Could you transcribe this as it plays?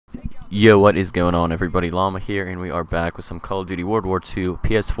Yo, what is going on, everybody? Llama here, and we are back with some Call of Duty World War II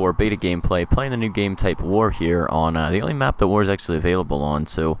PS4 beta gameplay, playing the new game type War here on the only map that War is actually available on.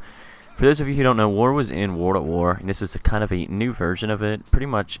 So, for those of you who don't know, War was in World at War, and this is kind of a new version of it. Pretty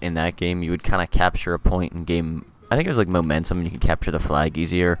much in that game, you would kind of capture a point in game. I think it was like momentum, and you could capture the flag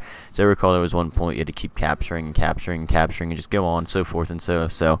easier. So I recall there was one point you had to keep capturing and capturing and capturing and just go on, so forth and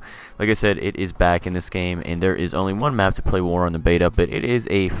so. Like I said, it is back in this game, and there is only one map to play War on the beta, but it is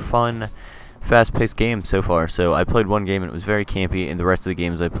a fun, fast-paced game so far. So I played one game, and it was very campy, and the rest of the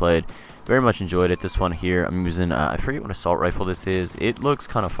games I played, very much enjoyed it. This one here, I'm using, I forget what assault rifle this is. It looks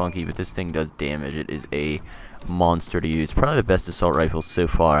kind of funky, but this thing does damage. It is a monster to use. Probably the best assault rifle so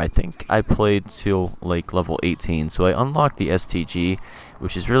far. I think I played till like level 18, so I unlocked the STG,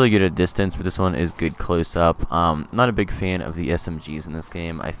 which is really good at distance, but this one is good close up. Not a big fan of the SMGs in this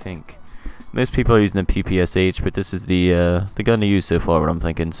game. I think most people are using the PPSH, but this is the gun to use so far, what I'm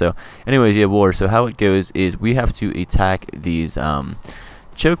thinking. So anyways, yeah, War. So how it goes is we have to attack these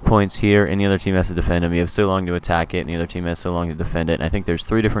choke points here, and the other team has to defend them. You have so long to attack it, and the other team has so long to defend it. And I think there's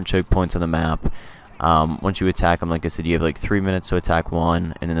 3 different choke points on the map. Once you attack them, like I said, you have like 3 minutes to attack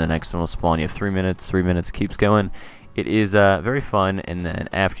one, and then the next one will spawn. You have 3 minutes, keeps going. It is very fun, and then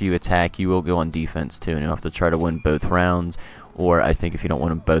after you attack, you will go on defense too, and you'll have to try to win both rounds, or I think if you don't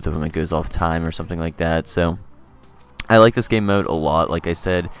win both of them, it goes off time or something like that. So I like this game mode a lot. Like I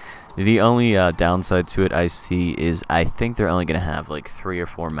said, the only downside to it I see is I think they're only going to have like 3 or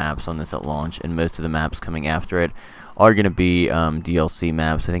 4 maps on this at launch, and most of the maps coming after it are going to be DLC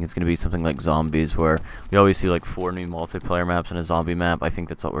maps. I think it's going to be something like zombies, where we always see like 4 new multiplayer maps and a zombie map. I think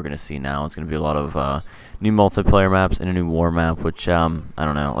that's what we're going to see now. It's going to be a lot of new multiplayer maps and a new war map, which I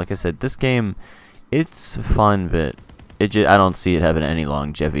don't know. Like I said, this game, it's fun, but I don't see it having any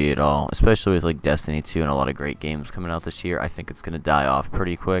longevity at all, especially with like Destiny 2 and a lot of great games coming out this year. I think it's going to die off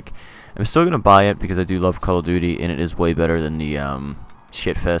pretty quick. I'm still going to buy it because I do love Call of Duty, and it is way better than the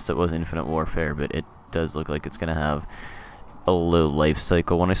shitfest that was Infinite Warfare, but it does look like it's going to have a low life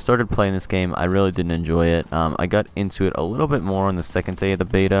cycle. When I started playing this game, I really didn't enjoy it. I got into it a little bit more on the second day of the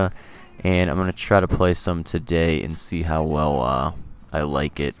beta, and I'm going to try to play some today and see how well I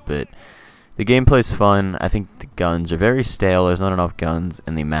like it, but the gameplay's fun. I think the guns are very stale. There's not enough guns,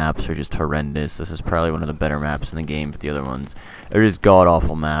 and the maps are just horrendous. This is probably one of the better maps in the game, but the other ones are just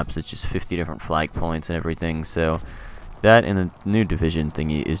god-awful maps. It's just 50 different flag points and everything, so that and the new division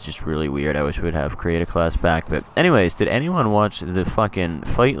thingy is just really weird. I wish we would have create a class back. But anyways, did anyone watch the fucking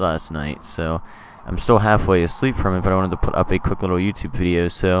fight last night? So I'm still halfway asleep from it, but I wanted to put up a quick little YouTube video.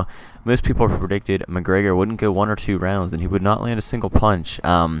 So most people predicted McGregor wouldn't go 1 or 2 rounds, and he would not land a single punch.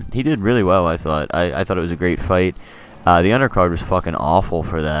 He did really well, I thought. I thought it was a great fight. The undercard was fucking awful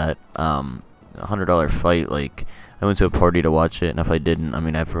for that $100 fight. Like, I went to a party to watch it, and if I didn't, I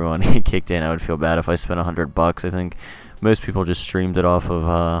mean, everyone kicked in. I would feel bad if I spent $100. I think most people just streamed it off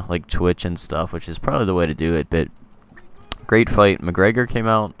of like Twitch and stuff, which is probably the way to do it. But great fight. McGregor came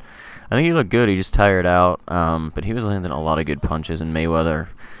out. I think he looked good. He just tired out, but he was landing a lot of good punches. And Mayweather,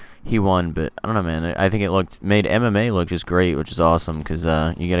 he won. But I don't know, man. I think it made MMA look just great, which is awesome, because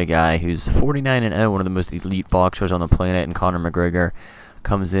you get a guy who's 49-0, one of the most elite boxers on the planet, and Conor McGregor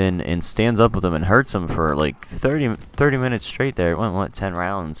comes in and stands up with him and hurts him for like 30 minutes straight there. It went, what, 10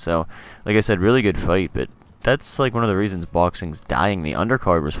 rounds. So, like I said, really good fight, but that's like one of the reasons boxing's dying. The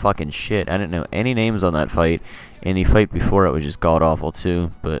undercard was fucking shit. I didn't know any names on that fight, and the fight before it was just god-awful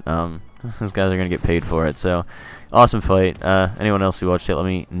too. But those guys are going to get paid for it. So, awesome fight. Anyone else who watched it, let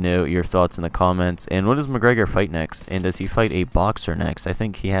me know your thoughts in the comments. And what does McGregor fight next? And does he fight a boxer next? I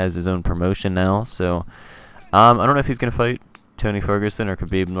think he has his own promotion now. So, I don't know if he's going to fight Tony Ferguson or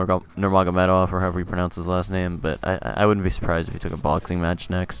Khabib Nurmagomedov, or however you pronounce his last name, but I wouldn't be surprised if he took a boxing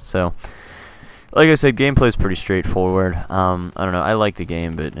match next. So, like I said, gameplay is pretty straightforward. I don't know, I like the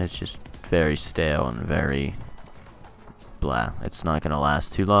game, but it's just very stale and very blah. It's not going to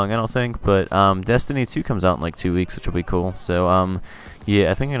last too long, I don't think, but Destiny 2 comes out in like 2 weeks, which will be cool. So, yeah,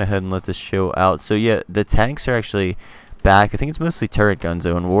 I think I'm going to head and let this show out. So, yeah, the tanks are actually back. I think it's mostly turret guns,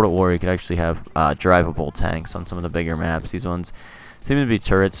 though. In World at War, you could actually have drivable tanks on some of the bigger maps. These ones seem to be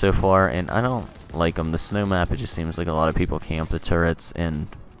turrets so far, and I don't like them. The snow map, it just seems like a lot of people camp the turrets, and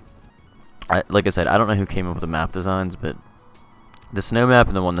like I said, I don't know who came up with the map designs, but the snow map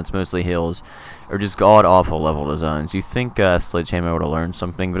and the one that's mostly hills are just god-awful level designs. You think Sledgehammer would have learned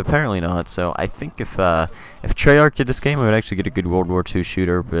something, but apparently not. So I think if Treyarch did this game, we would actually get a good World War II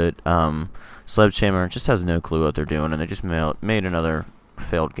shooter, but Sledgehammer just has no clue what they're doing, and they just made another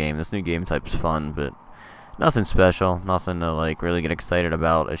failed game. This new game type's fun, but nothing special, nothing to like really get excited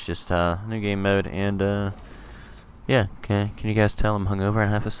about. It's just new game mode, and yeah, can you guys tell I'm hungover and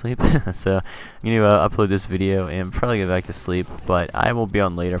half asleep? So I'm gonna upload this video and probably get back to sleep, but I will be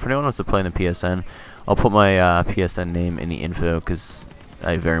on later. For anyone who wants to play in the PSN, I'll put my PSN name in the info, because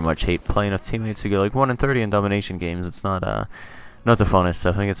I very much hate playing with teammates who go like 1-30 in domination games. It's not not the funnest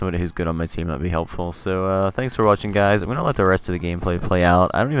stuff. I get somebody who's good on my team, that'd be helpful. So thanks for watching, guys. I'm gonna let the rest of the gameplay play out.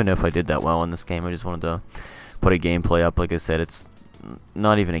 I don't even know if I did that well in this game. I just wanted to put a gameplay up. Like I said, it's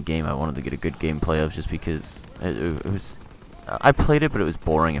not even a game I wanted to get a good gameplay of, just because it was. I played it, but it was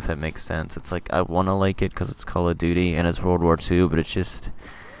boring, if that makes sense. It's like I want to like it because it's Call of Duty and it's World War II, but it's just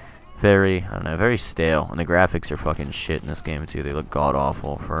very, I don't know, very stale. And the graphics are fucking shit in this game too. They look god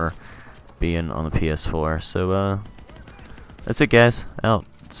awful for being on the PS4. So that's it, guys. Out.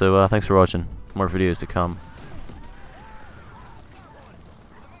 So thanks for watching. More videos to come.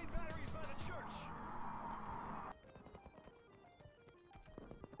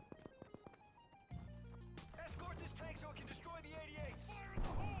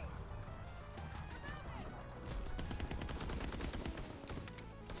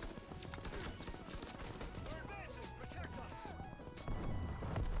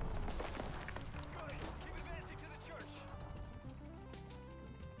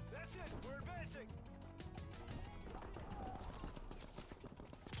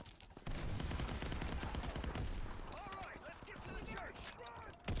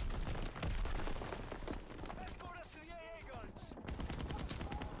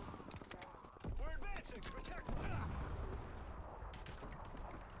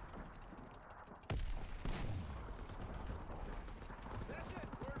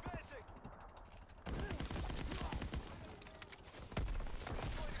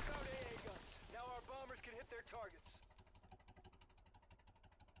 Targets.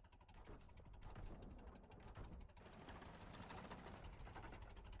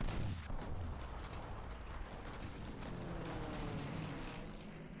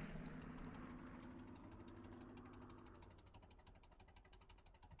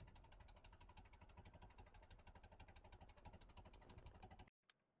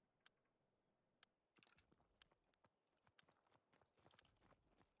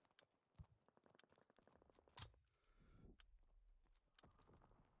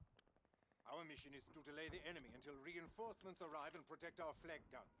 Our mission is to delay the enemy until reinforcements arrive and protect our flag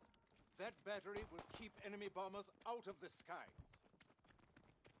guns. That battery will keep enemy bombers out of the skies.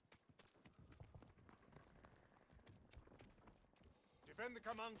 Defend the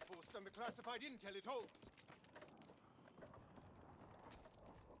command post and the classified intel it holds.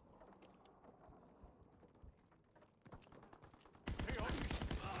 Stay on mission.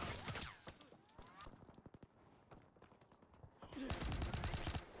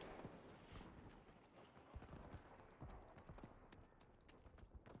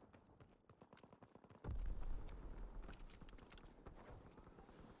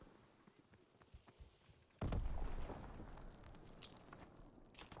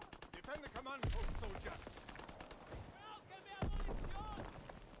 Defend the command post, soldier!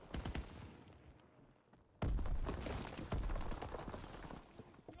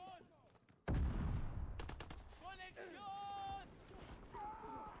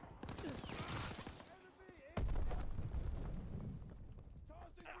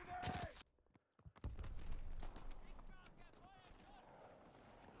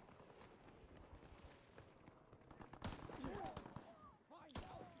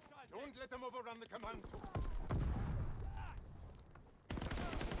 Don't let them overrun the command post.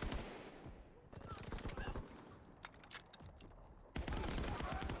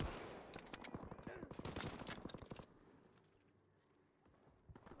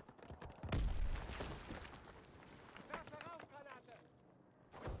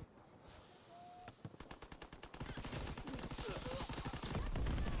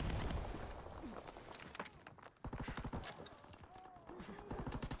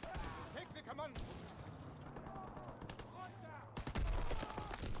 Take the command post.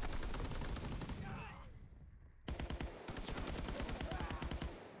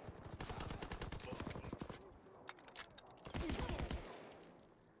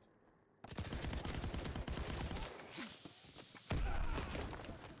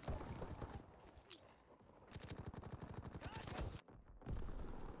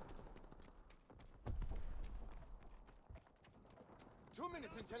 Two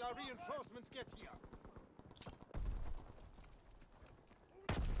minutes until our reinforcements get here.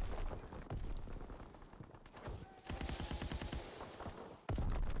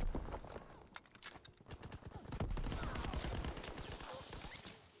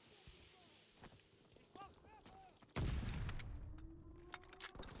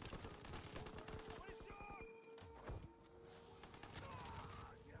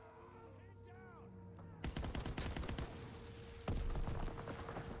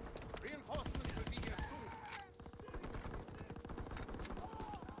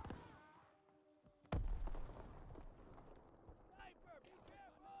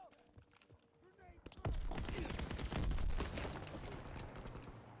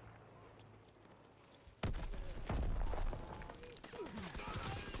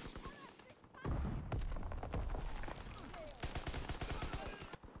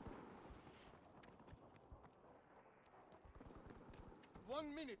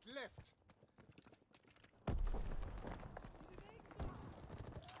 1 minute left.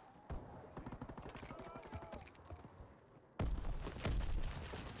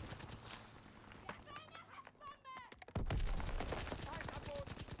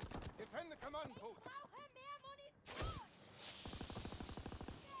 Defend the command post. Brauche mehr Munition!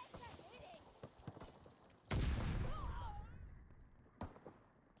 Wer ist erledigt?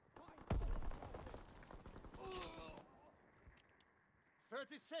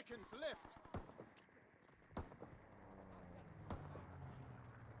 30 seconds left.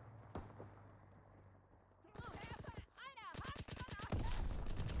 Einer Handgranate!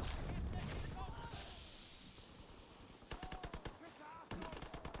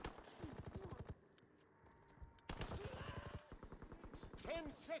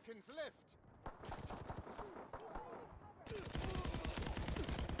 10 seconds left.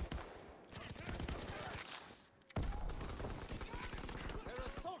 They're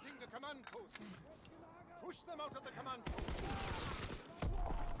assaulting the command post. Push them out of the command post.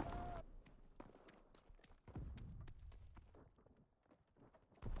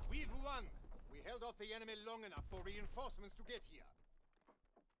 We've won. We held off the enemy long enough for reinforcements to get here.